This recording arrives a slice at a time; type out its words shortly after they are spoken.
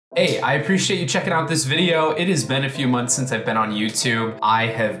Hey, I appreciate you checking out this video. It has been a few months since I've been on YouTube. I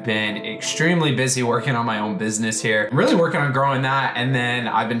have been extremely busy working on my own business here. I'm really working on growing that, and then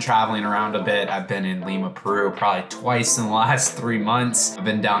I've been traveling around a bit. I've been in Lima, Peru probably twice in the last 3 months. I've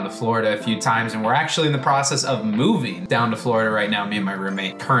been down to Florida a few times, and we're actually in the process of moving down to Florida right now, me and my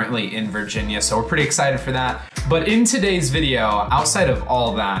roommate, currently in Virginia, so we're pretty excited for that. But in today's video, outside of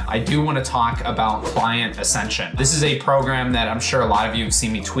all that, I do want to talk about Client Ascension. This is a program that I'm sure a lot of you have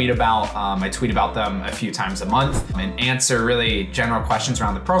seen me tweet about. I tweet about them a few times a month and answer really general questions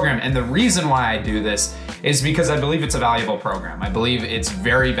around the program. And the reason why I do this is because I believe it's a valuable program. I believe it's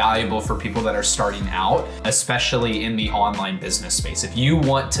very valuable for people that are starting out, especially in the online business space. If you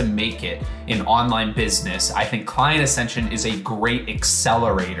want to make it in online business, I think Client Ascension is a great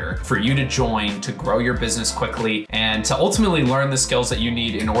accelerator for you to join to grow your business quickly and to ultimately learn the skills that you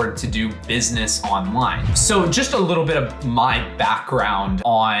need in order to do business online. So just a little bit of my background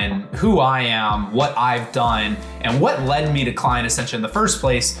on who I am, what I've done, and what led me to Client Ascension in the first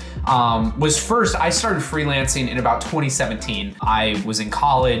place was first, I started freelancing in about 2017. I was in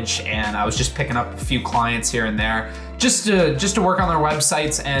college and I was just picking up a few clients here and there just to work on their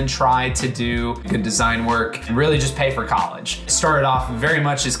websites and try to do good design work and really just pay for college. It started off very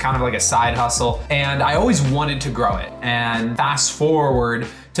much as kind of like a side hustle, and I always wanted to grow it. And fast forward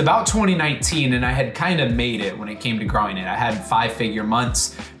to about 2019, and I had kind of made it when it came to growing it. I had 5-figure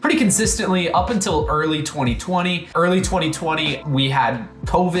months pretty consistently up until early 2020. Early 2020, we had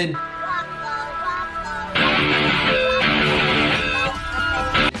COVID.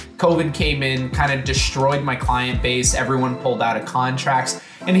 COVID came in, kind of destroyed my client base. Everyone pulled out of contracts.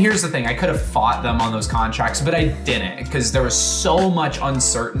 And here's the thing, I could have fought them on those contracts, but I didn't because there was so much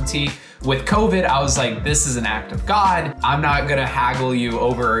uncertainty. With COVID, I was like, this is an act of God. I'm not gonna haggle you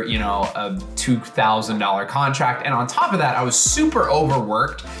over, a $2,000 contract. And on top of that, I was super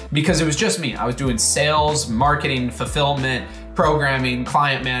overworked because it was just me. I was doing sales, marketing, fulfillment, programming,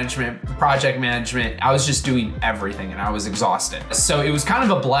 client management, project management. I was just doing everything and I was exhausted. So it was kind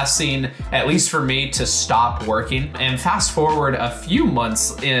of a blessing, at least for me, to stop working. And fast forward a few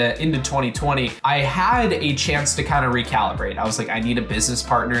months into 2020, I had a chance to kind of recalibrate. I was like, I need a business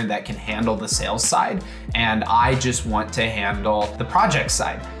partner that can handle the sales side, and I just want to handle the project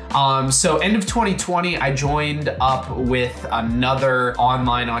side. So end of 2020, I joined up with another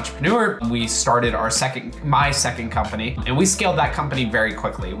online entrepreneur. We started my second company, and we scaled that company very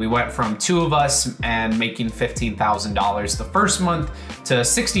quickly. We went from 2 of us and making $15,000 the first month to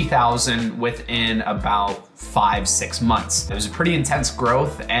 $60,000 within about 5-6 months. It was a pretty intense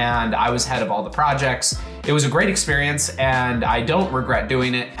growth, and I was head of all the projects. It was a great experience, and I don't regret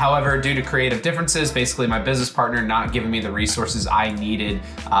doing it. However, due to creative differences, basically my business partner not giving me the resources I needed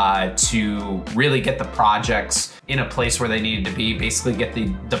to really get the projects in a place where they needed to be, basically get the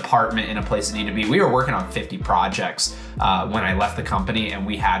department in a place it needed to be. We were working on 50 projects when I left the company, and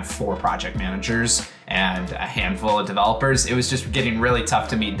we had 4 project managers and a handful of developers. It was just getting really tough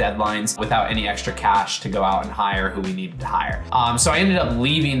to meet deadlines without any extra cash to go out and hire who we needed to hire. So I ended up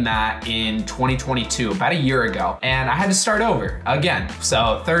leaving that in 2022, about a year ago, and I had to start over again.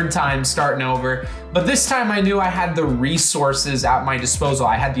 So third time starting over, but this time I knew I had the resources at my disposal.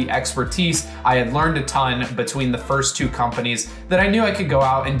 I had the expertise. I had learned a ton between the first 2 companies that I knew I could go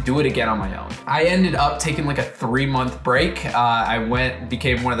out and do it again on my own. I ended up taking like a 3-month break. I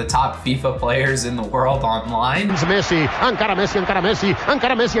became one of the top FIFA players in the world online. Messi, encara Messi, encara Messi,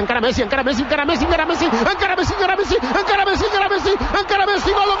 encara Messi, encara Messi, encara Messi, encara Messi, encara Messi, encara Messi, encara Messi, encara Messi, encara Messi, encara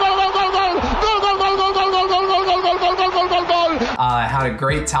Messi, gol, gol, gol, gol, gol, gol, gol, gol, gol, gol, gol, gol, gol, gol, gol, gol, gol, gol. I had a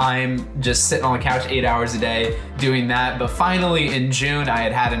great time just sitting on the couch 8 hours a day doing that. But finally in June, I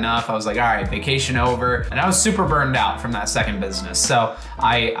had enough. I was like, all right, vacation over. And I was super burned out from that second business. So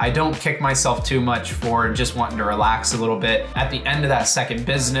I don't kick myself too much for just wanting to relax a little bit. At the end of that second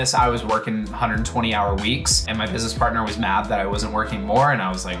business, I was working 120-hour weeks, and my business partner was mad that I wasn't working more. And I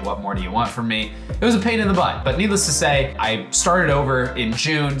was like, what more do you want from me? It was a pain in the butt. But needless to say, I started over in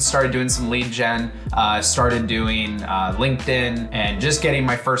June, started doing some lead gen, started doing LinkedIn, and just getting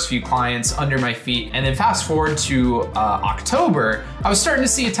my first few clients under my feet. And then fast forward to October, I was starting to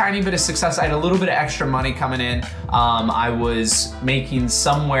see a tiny bit of success. I had a little bit of extra money coming in. I was making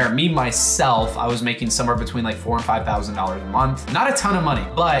myself, I was making somewhere between like $4,000 and $5,000 a month. Not a ton of money,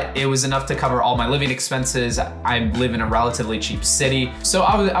 but it was enough to cover all my living expenses. I live in a relatively cheap city, so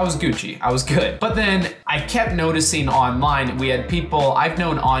I was Gucci. I was good. But then I kept noticing online, we had people, I've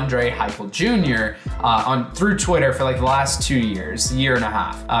known Andre Heichel Jr. Through Twitter for like the last 2 years, year and a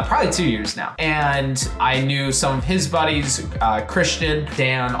half, probably 2 years now. And I knew some of his buddies, Christian,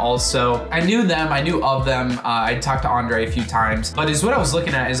 Dan also. I knew them, I knew of them. I talked to Andre a few times, but what I was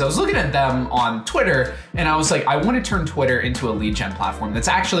looking at is I was looking at them on Twitter and I was like, I want to turn Twitter into a lead gen platform. That's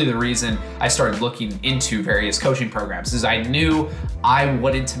actually the reason I started looking into various coaching programs, is I knew I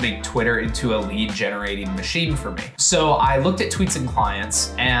wanted to make Twitter into a lead generating machine for me. So I looked at Tweets and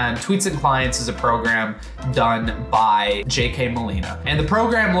Clients, and Tweets and Clients is a program done by JK Molina. And the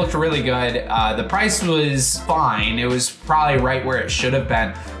program looked really good. The price was fine. It was probably right where it should have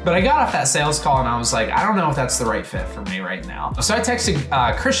been. But I got off that sales call and I was like, I don't know if that's the right fit for me right now. So I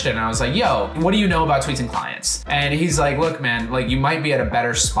texted Christian and I was like, yo, what do you know about Tweets and Clients? And he's like, look, man, like you might be at a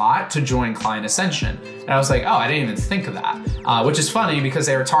better spot to join Client Ascension. And I was like, oh, I didn't even think of that. Which is funny because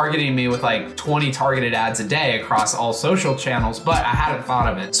they were targeting me with like 20 targeted ads a day across all social channels, but I hadn't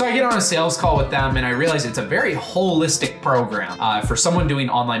thought of it. So I get on a sales call with them and I realize it's a very holistic program for someone doing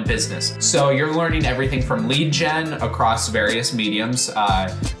online business. So you're learning everything from lead gen across various mediums.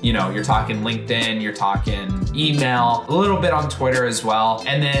 You know, you're talking LinkedIn, you're talking email, a little bit on Twitter as well.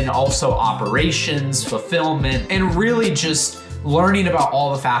 And then also operations, fulfillment, and really just learning about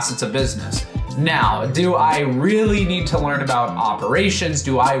all the facets of business. Now, do I really need to learn about operations?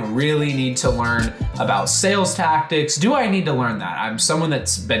 Do I really need to learn about sales tactics? Do I need to learn that? I'm someone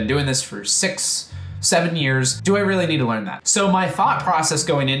that's been doing this for 6-7 years. Do I really need to learn that? So my thought process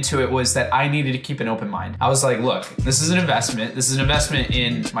going into it was that I needed to keep an open mind. I was like, look, this is an investment. This is an investment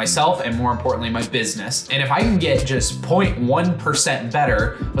in myself and more importantly, my business. And if I can get just 0.1%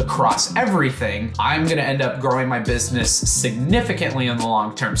 better across everything, I'm gonna end up growing my business significantly in the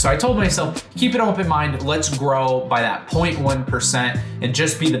long term. So I told myself, keep an open mind, let's grow by that 0.1% and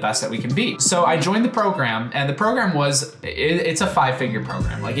just be the best that we can be. So I joined the program and the program it's a 5-figure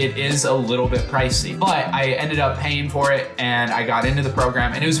program. Like it is a little bit pricey. But I ended up paying for it and I got into the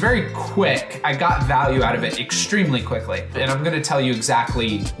program and it was very quick. I got value out of it extremely quickly. And I'm gonna tell you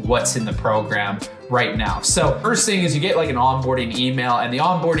exactly what's in the program right now. So first thing is you get like an onboarding email, and the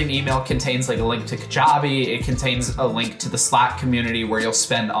onboarding email contains like a link to Kajabi. It contains a link to the Slack community where you'll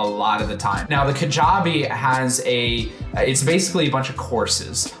spend a lot of the time. Now the Kajabi has it's basically a bunch of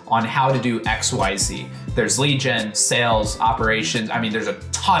courses on how to do XYZ. There's lead gen, sales, operations. I mean, there's a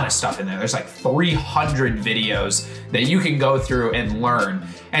ton of stuff in there. There's like 300 videos that you can go through and learn.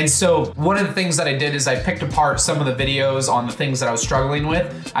 And so one of the things that I did is I picked apart some of the videos on the things that I was struggling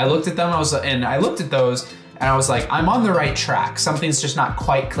with. I looked at them, I looked at those and I was like, I'm on the right track. Something's just not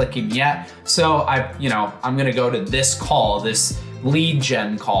quite clicking yet. So I'm gonna go to this call, this lead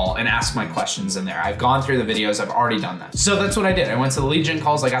gen call, and ask my questions in there. I've gone through the videos, I've already done that. So that's what I did. I went to the lead gen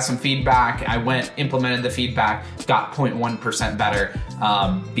calls, I got some feedback, I went, implemented the feedback, got 0.1% better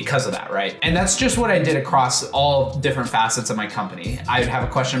because of that, right? And that's just what I did across all different facets of my company. I would have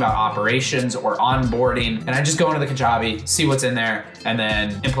a question about operations or onboarding, and I just go into the Kajabi, see what's in there, and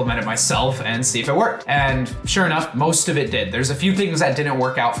then implement it myself and see if it worked. And sure enough, most of it did. There's a few things that didn't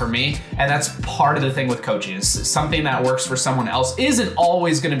work out for me, and that's part of the thing with coaching. Is something that works for someone else isn't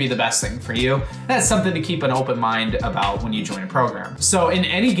always gonna be the best thing for you. That's something to keep an open mind about when you join a program. So in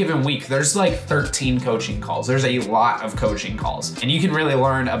any given week, there's like 13 coaching calls. There's a lot of coaching calls, and you can really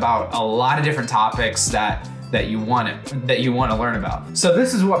learn about a lot of different topics that you want to learn about. So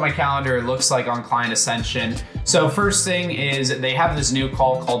this is what my calendar looks like on Client Ascension. So first thing is they have this new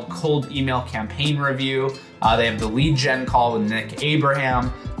call called Cold Email Campaign Review. They have the lead gen call with Nick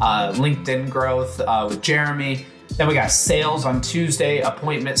Abraham, LinkedIn growth with Jeremy. Then we got sales on Tuesday,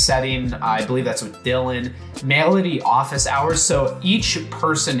 appointment setting, I believe that's with Dylan. Maility office hours, so each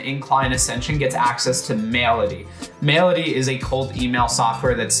person in Client Ascension gets access to Maility. Maility is a cold email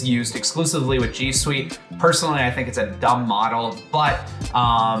software that's used exclusively with G Suite. Personally, I think it's a dumb model, but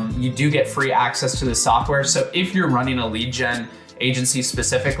you do get free access to the software. So if you're running a lead gen agency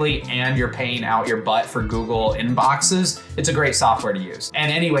specifically and you're paying out your butt for Google inboxes, it's a great software to use.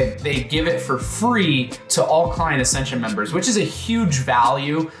 And anyway, they give it for free to all Client Ascension members, which is a huge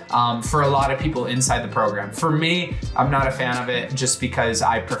value for a lot of people inside the program. For me, I'm not a fan of it just because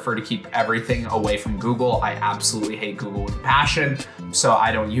I prefer to keep everything away from Google. I absolutely hate Google with passion, so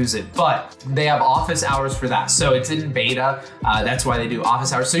I don't use it, but they have office hours for that. So it's in beta, that's why they do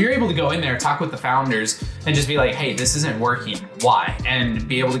office hours. So you're able to go in there, talk with the founders and just be like, hey, this isn't working, why? And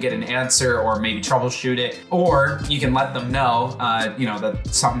be able to get an answer or maybe troubleshoot it. Or you can let them know, that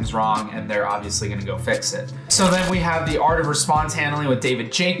something's wrong and they're obviously gonna go fix it. So then we have the Art of Response Handling with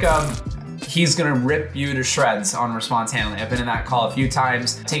David Jacob. he's gonna rip you to shreds on response handling. I've been in that call a few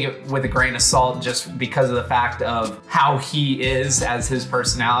times. Take it with a grain of salt just because of the fact of how he is as his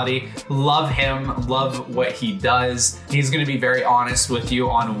personality. Love him, love what he does. He's gonna be very honest with you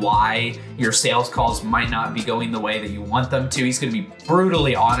on why your sales calls might not be going the way that you want them to. He's gonna be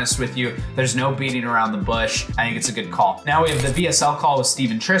brutally honest with you. There's no beating around the bush. I think it's a good call. Now we have the VSL call with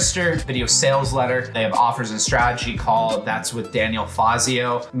Steven Trister, video sales letter. They have offers and strategy call. That's with Daniel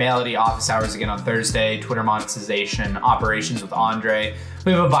Fazio. Maility office hours again on Thursday. Twitter monetization, operations with Andre.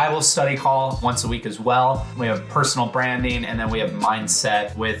 We have a Bible study call once a week as well. We have personal branding, and then we have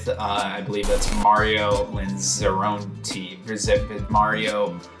mindset with, I believe that's Mario Lanzarote.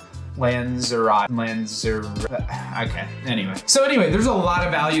 Mario okay, anyway. There's a lot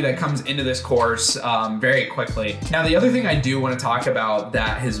of value that comes into this course very quickly. Now, the other thing I do want to talk about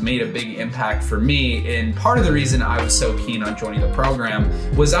that has made a big impact for me, and part of the reason I was so keen on joining the program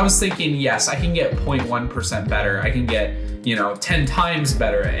was I was thinking, yes, I can get 0.1% better. I can get 10 times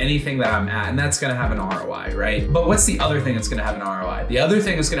better at anything that I'm at, and that's gonna have an ROI, right? But what's the other thing that's gonna have an ROI? The other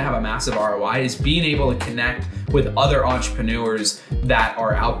thing that's gonna have a massive ROI is being able to connect with other entrepreneurs that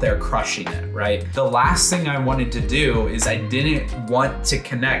are out there crushing it, right? The last thing I wanted to do is I didn't want to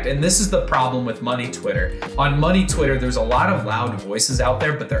connect, and this is the problem with Money Twitter. On Money Twitter, there's a lot of loud voices out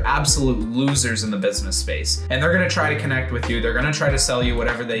there, but they're absolute losers in the business space. And they're gonna try to connect with you. They're gonna try to sell you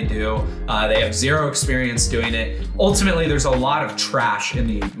whatever they do. They have zero experience doing it. Ultimately, there's a lot of trash in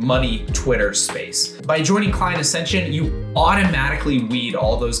the Money Twitter space. By joining Client Ascension, you automatically weed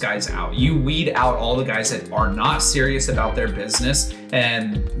all those guys out. You weed out all the guys that are not serious about their business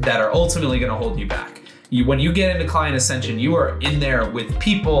and that are ultimately gonna hold you back. When you get into Client Ascension, you are in there with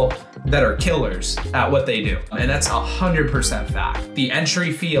people that are killers at what they do. And that's 100% fact. The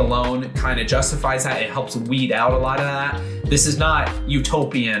entry fee alone kind of justifies that. It helps weed out a lot of that. This is not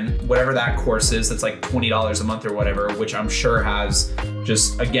utopian, whatever that course is, that's like $20 a month or whatever, which I'm sure has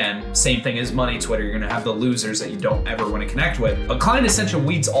just, again, same thing as Money Twitter. You're gonna have the losers that you don't ever wanna connect with. But Client Ascension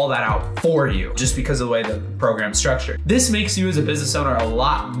weeds all that out for you just because of the way the program's structured. This makes you as a business owner a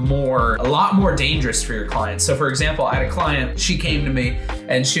lot more dangerous for your clients. So for example, I had a client, she came to me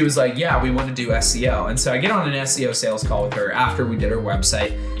and she was like, yeah, we want to do SEO. And so I get on an SEO sales call with her after we did her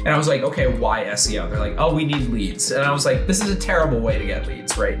website. And I was like, okay, why SEO? They're like, oh, we need leads. And I was like, this is a terrible way to get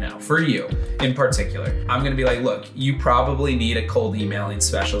leads right now for you in particular. I'm gonna be like, look, you probably need a cold emailing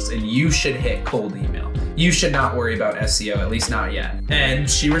specialist and you should hit cold email. You should not worry about SEO, at least not yet. And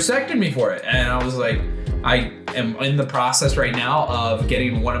she respected me for it. And I was like, I am in the process right now of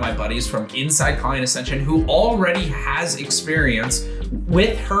getting one of my buddies from inside Client Ascension who already has experience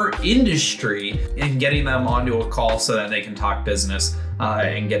with her industry and getting them onto a call so that they can talk business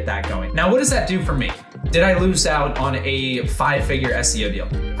and get that going. Now, what does that do for me? Did I lose out on a 5-figure SEO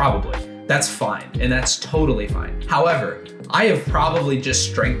deal? Probably. That's fine, and that's totally fine. However, I have probably just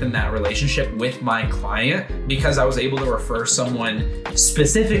strengthened that relationship with my client because I was able to refer someone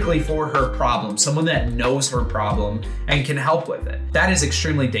specifically for her problem, someone that knows her problem and can help with it. That is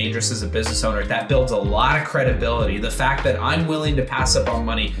extremely dangerous as a business owner. That builds a lot of credibility. The fact that I'm willing to pass up on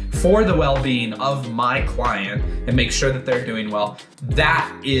money for the well-being of my client and make sure that they're doing well,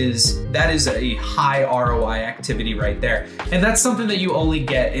 that is a high ROI activity right there. And that's something that you only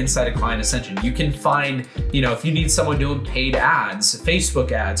get inside of Client Ascension. You can find, if you need someone doing paid ads,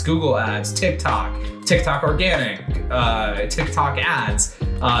 Facebook ads, Google ads, TikTok organic, TikTok ads,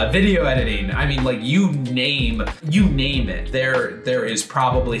 video editing. I mean, like you name it. There is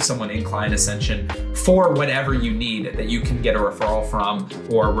probably someone in Client Ascension for whatever you need that you can get a referral from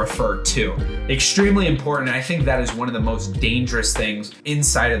or refer to. Extremely important. And I think that is one of the most dangerous things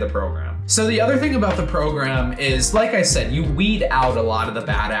inside of the program. So the other thing about the program is, like I said, you weed out a lot of the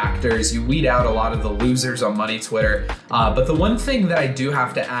bad actors, you weed out a lot of the losers on Money Twitter. But the one thing that I do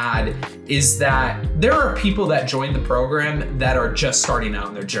have to add is that there are people that join the program that are just starting out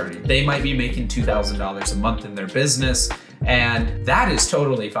in their journey. They might be making $2,000 a month in their business, and that is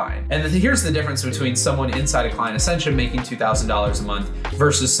totally fine. And here's the difference between someone inside of Client Ascension making $2,000 a month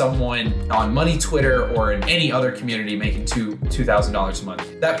versus someone on Money Twitter or in any other community making $2,000 a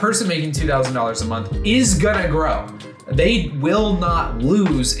month. That person making $2,000 a month is gonna grow. They will not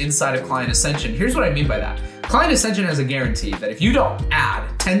lose inside of Client Ascension. Here's what I mean by that. Client Ascension has a guarantee that if you don't add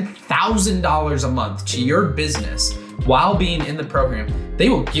 $10,000 a month to your business while being in the program, they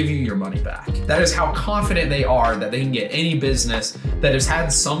will give you your money back. That is how confident they are that they can get any business that has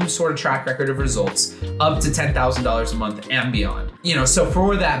had some sort of track record of results up to $10,000 a month and beyond. So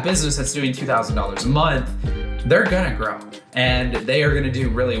for that business that's doing $2,000 a month, they're gonna grow and they are gonna do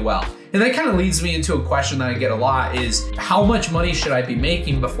really well. And that kind of leads me into a question that I get a lot is, how much money should I be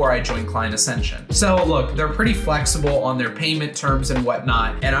making before I join Client Ascension? So look, they're pretty flexible on their payment terms and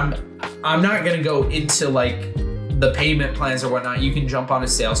whatnot. And I'm not gonna go into like the payment plans or whatnot. You can jump on a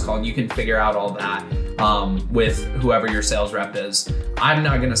sales call and you can figure out all that with whoever your sales rep is. I'm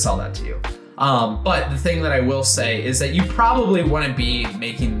not gonna sell that to you. But the thing that I will say is that you probably wanna be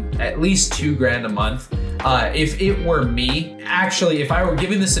making at least $2 grand a month. If it were me, actually, if I were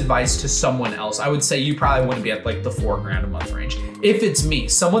giving this advice to someone else, I would say you probably wouldn't be at like the $4 grand a month range. If it's me,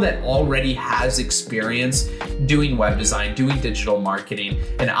 someone that already has experience doing web design, doing digital marketing,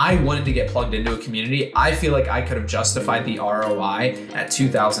 and I wanted to get plugged into a community, I feel like I could have justified the ROI at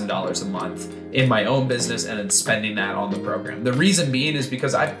 $2,000 a month in my own business and then spending that on the program. The reason being is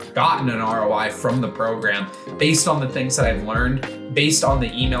because I've gotten an ROI from the program based on the things that I've learned, based on the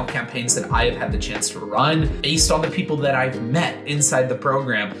email campaigns that I have had the chance to run, based on the people that I've met inside the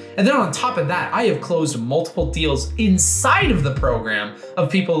program. And then on top of that, I have closed multiple deals inside of the program of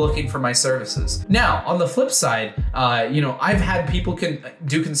people looking for my services. Now, on the flip side, I've had people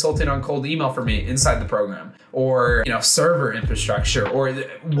do consulting on cold email for me inside the program, or server infrastructure, or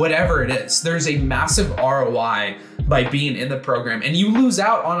whatever it is. There's a massive ROI by being in the program, and you lose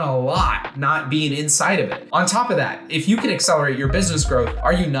out on a lot not being inside of it. On top of that, if you can accelerate your business growth,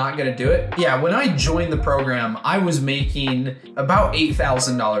 are you not gonna do it? Yeah, when I joined the program, I was making about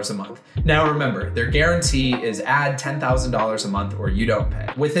 $8,000 a month. Now remember, their guarantee is add $10,000 a month or you don't pay.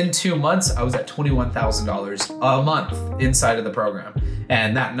 Within 2 months, I was at $21,000 a month inside of the program.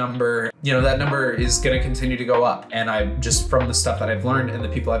 And that number, that number is gonna continue to go up. And just from the stuff that I've learned and the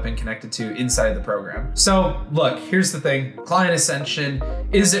people I've been connected to inside of the program. So look, here's the thing, Client Ascension,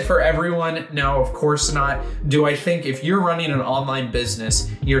 is it for everyone? No, of course not. Do I think if you're running an online business,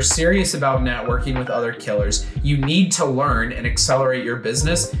 you're serious about networking with other killers, you need to learn and accelerate your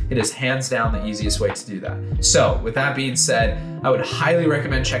business, it is hands down the easiest way to do that. So with that being said, I would highly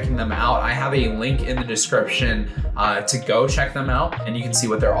recommend checking them out. I have a link in the description to go check them out, and you can see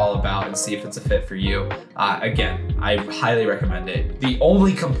what they're all about and see if it's a fit for you. Again, I highly recommend it. The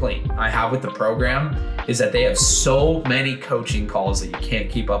only complaint I have with the program is that they have so many coaching calls that you can't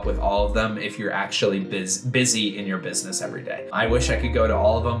keep up with all of them if you're actually busy in your business every day. I wish I could go to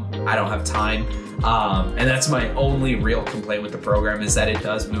all of them. I don't have time. And that's my only real complaint with the program, is that it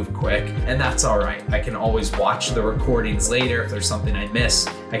does move quick, and that's all right. I can always watch the recordings later if there's something I miss.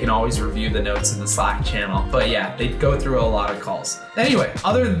 I can always review the notes in the Slack channel. But yeah, they go through a lot of calls. Anyway,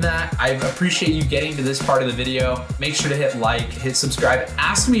 other than that, I appreciate you getting to this part of the video. Make sure to hit like, hit subscribe.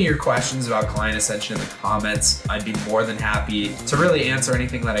 Ask me your questions about Client Ascension in the comments. I'd be more than happy to really answer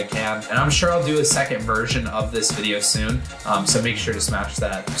anything that I can. And I'm sure I'll do a second version of this video soon. So make sure to smash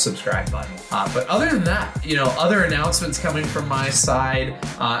that subscribe button. But other than that, other announcements coming from my side.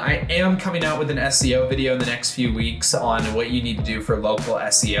 I am coming out with an SEO video in the next few weeks on what you need to do for local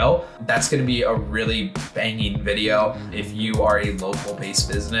SEO. That's gonna be a really banging video if you are a local based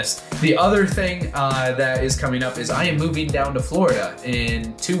business. The other thing that is coming up is I am moving down to Florida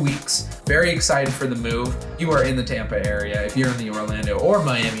in 2 weeks. Very excited for the move. You are in the Tampa area. If you're in the Orlando or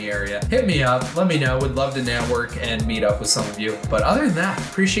Miami area, hit me up, let me know. Would love to network and meet up with some of you. But other than that,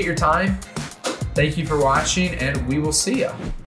 appreciate your time. Thank you for watching, and we will see ya.